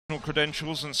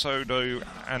credentials, and so do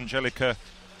Angelika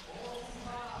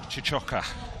Chichoka.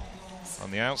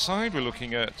 On the outside, we're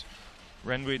looking at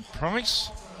Renwid Price.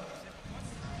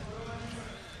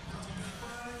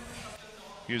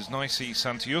 Here's Nicey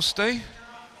Santiuste.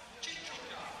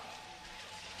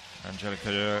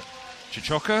 Angelika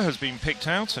Chichoka has been picked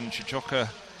out, and Chichoka,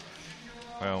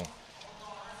 well,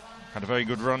 had a very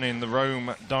good run in the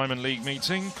Rome Diamond League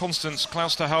meeting. Konstanze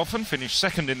Klausterhaufen finished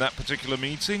second in that particular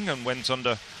meeting and went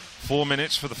under 4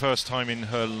 minutes for the first time in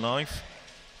her life.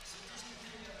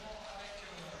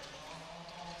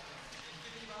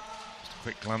 Just a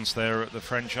quick glance there at the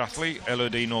French athlete,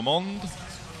 Elodie Normand.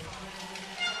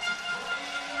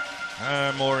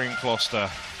 And Maureen Kloster.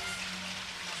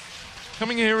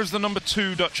 Coming here as the number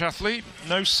 2 Dutch athlete,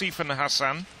 no Sifan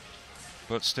Hassan,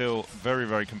 but still very,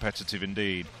 very competitive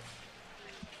indeed.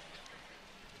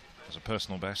 Has a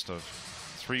personal best of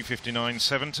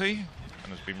 3:59.70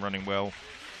 and has been running well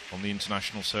on the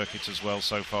international circuit as well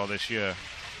so far this year.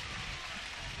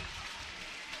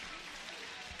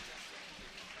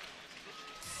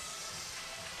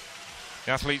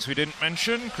 The athletes we didn't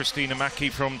mention, Kristina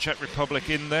Maki from Czech Republic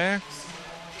in there,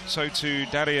 so too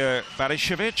Daria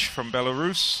Barishevich from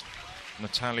Belarus,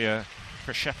 Natalia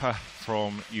Preshepa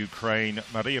from Ukraine,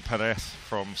 Maria Perez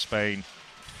from Spain,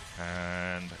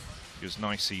 and here's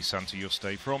Nicey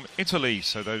Santiuste from Italy.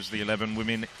 So those are the 11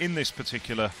 women in this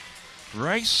particular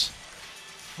race.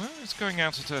 Well, it's going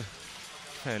out at a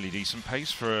fairly decent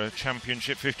pace for a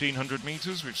championship 1500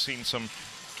 metres. We've seen some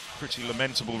pretty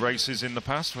lamentable races in the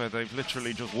past where they've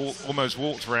literally just almost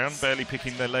walked around, barely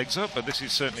picking their legs up, but this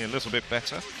is certainly a little bit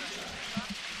better.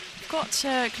 We've got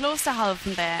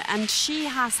Klosterhalfen there, and she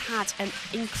has had an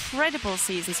incredible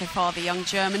season so far, the young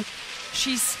German.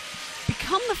 She's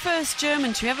become the first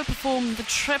German to ever perform the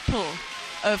treble,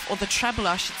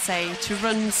 I should say, to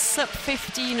run sub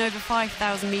 15 over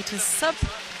 5,000 metres, sub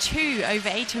 2 over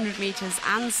 800 metres,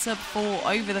 and sub 4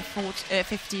 over the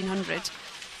 1500.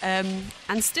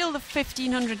 And still the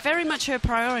 1500 very much her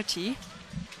priority,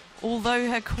 although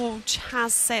her coach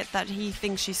has said that he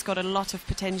thinks she's got a lot of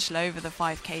potential over the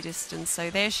 5k distance. So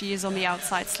there she is on the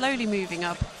outside, slowly moving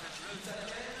up.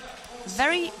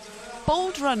 Very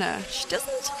bold runner. She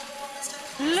doesn't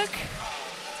look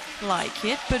like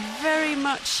it, but very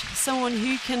much someone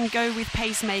who can go with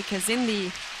pacemakers in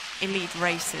the elite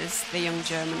races, the young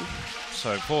German.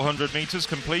 So 400 metres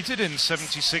completed in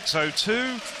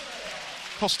 76.02.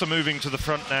 Costa moving to the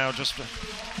front now, just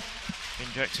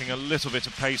injecting a little bit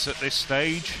of pace at this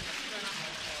stage.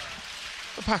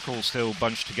 The pack all still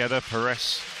bunched together.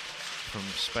 Perez from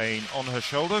Spain on her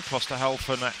shoulder,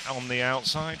 Klosterhalfen on the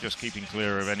outside, just keeping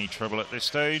clear of any trouble at this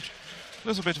stage. A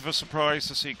little bit of a surprise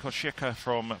to see Kosiecka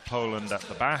from Poland at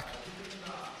the back.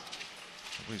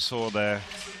 We saw there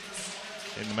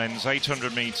in the men's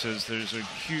 800 metres, there's a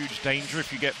huge danger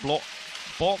if you get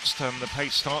boxed and the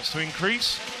pace starts to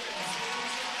increase.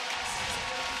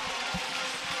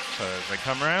 So as they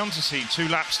come around to see 2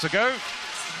 laps to go.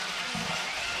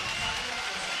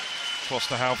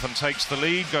 Klosterhalfen takes the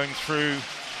lead, going through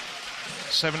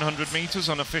 700 metres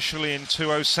unofficially in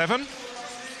 2:07.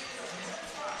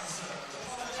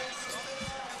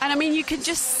 And I mean, you can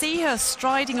just see her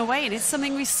striding away, and it's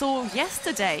something we saw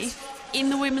yesterday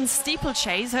in the women's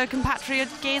steeplechase, her compatriot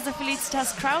Gesa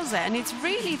Felicitas Krause. And it's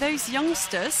really those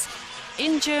youngsters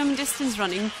in German distance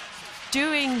running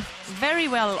doing very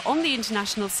well on the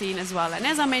international scene as well. And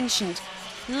as I mentioned,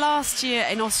 last year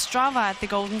in Ostrava at the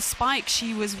Golden Spike,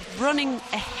 she was running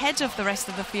ahead of the rest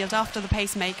of the field after the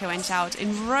pacemaker went out.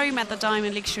 In Rome at the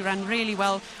Diamond League, she ran really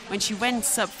well when she went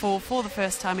sub 4 for the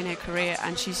first time in her career,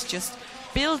 and she's just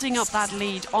building up that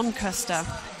lead on Costa.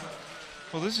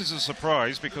 Well, this is a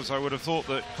surprise, because I would have thought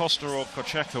that Costa or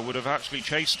Kosiecka would have actually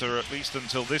chased her at least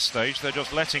until this stage. They're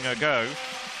just letting her go.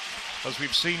 As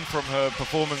we've seen from her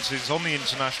performances on the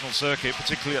international circuit,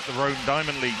 particularly at the Rome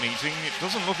Diamond League meeting, it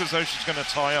doesn't look as though she's going to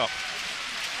tie up.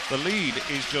 The lead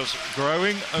is just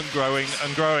growing and growing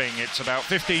and growing. It's about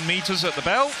 15 metres at the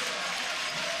bell,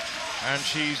 and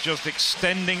she's just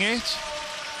extending it,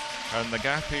 and the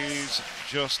gap is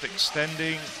just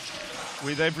extending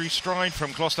with every stride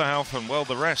from Klosterhalfen. Well,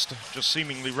 the rest just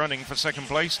seemingly running for second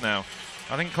place now.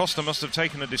 I think Costa must have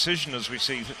taken a decision as we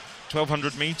see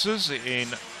 1,200 metres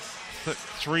in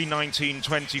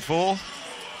 3:19.24.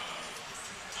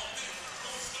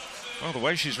 Well, the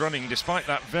way she's running, despite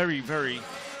that very, very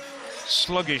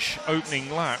sluggish opening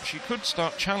lap, she could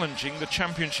start challenging the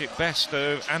championship best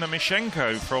of Anna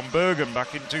Mishenko from Bergen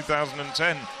back in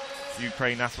 2010.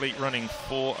 Ukraine athlete running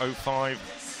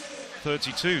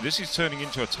 4:05.32. This is turning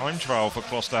into a time trial for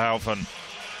Klosterhalfen.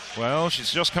 Well,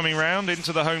 she's just coming round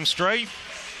into the home straight.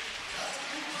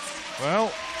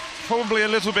 Well, probably a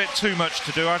little bit too much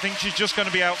to do. I think she's just going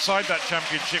to be outside that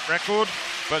championship record,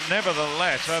 but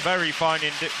nevertheless, a very fine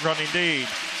run indeed.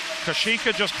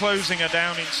 Koshika just closing her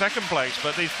down in second place,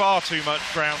 but there's far too much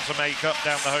ground to make up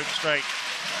down the home straight.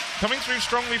 Coming through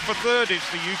strongly for third is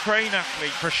the Ukraine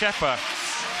athlete, Przeszepa.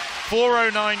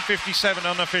 4:09.57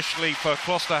 unofficially for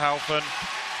Klosterhalfen.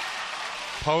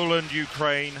 Poland,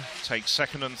 Ukraine take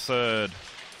second and third.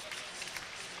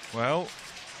 Well,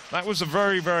 that was a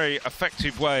very, very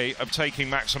effective way of taking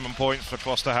maximum points for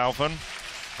Klosterhalfen.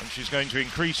 And she's going to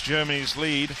increase Germany's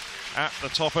lead at the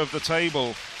top of the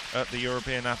table at the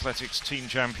European Athletics Team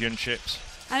Championships.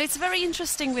 And it's very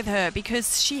interesting with her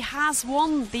because she has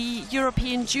won the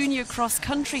European Junior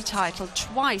Cross-Country title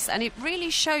twice, and it really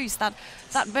shows that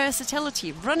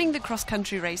versatility, running the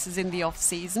cross-country races in the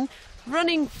off-season,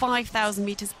 running 5,000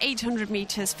 metres, 800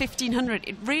 metres, 1,500,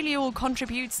 it really all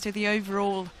contributes to the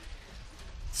overall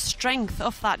strength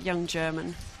of that young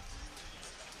German.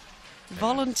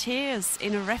 Volunteers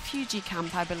in a refugee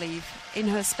camp, I believe, in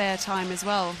her spare time as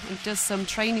well, and does some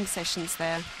training sessions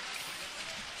there.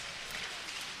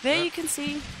 There you can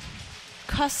see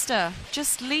Koster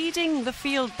just leading the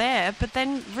field there, but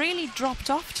then really dropped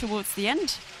off towards the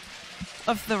end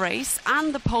of the race,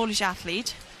 and the Polish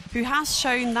athlete who has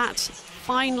shown that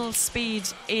final speed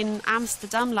in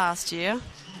Amsterdam last year.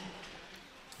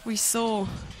 We saw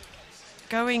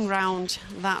going round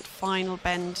that final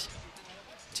bend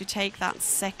to take that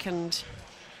second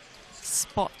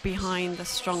spot behind the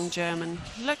strong German.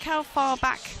 Look how far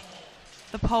back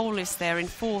the Pole is there, in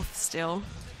fourth still.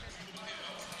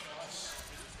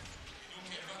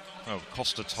 Oh,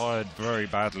 Costa tired very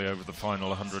badly over the final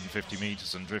 150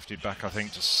 metres and drifted back, I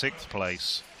think, to sixth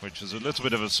place, which is a little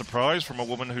bit of a surprise from a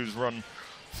woman who's run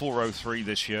 4:03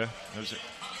 this year.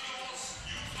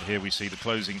 Here we see the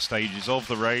closing stages of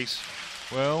the race.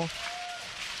 Well,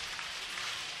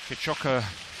 Kichoka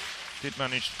did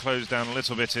manage to close down a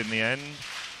little bit in the end,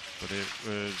 but it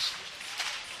was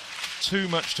too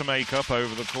much to make up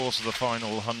over the course of the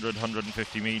final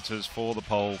 100-150 metres for the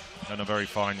pole, and a very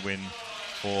fine win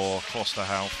for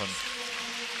Klosterhalfen.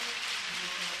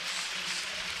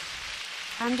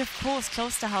 And of course,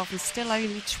 Klosterhalfen is still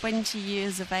only 20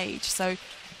 years of age, so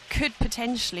could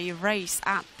potentially race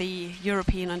at the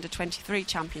European Under-23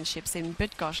 Championships in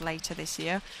Bydgoszcz later this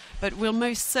year, but we'll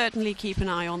most certainly keep an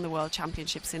eye on the World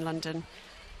Championships in London.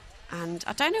 And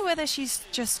I don't know whether she's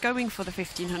just going for the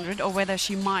 1500 or whether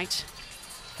she might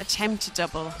attempt a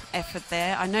double effort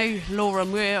there. I know Laura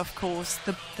Muir, of course,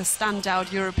 the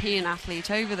standout European athlete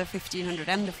over the 1500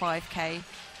 and the 5k,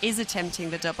 is attempting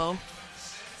the double,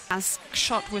 as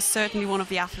Schott was certainly one of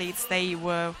the athletes they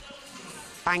were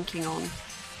banking on.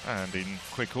 And in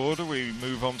quick order, we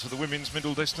move on to the women's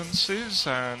middle distances,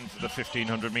 and the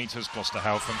 1500 metres,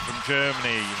 Klosterhalfen from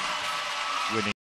Germany.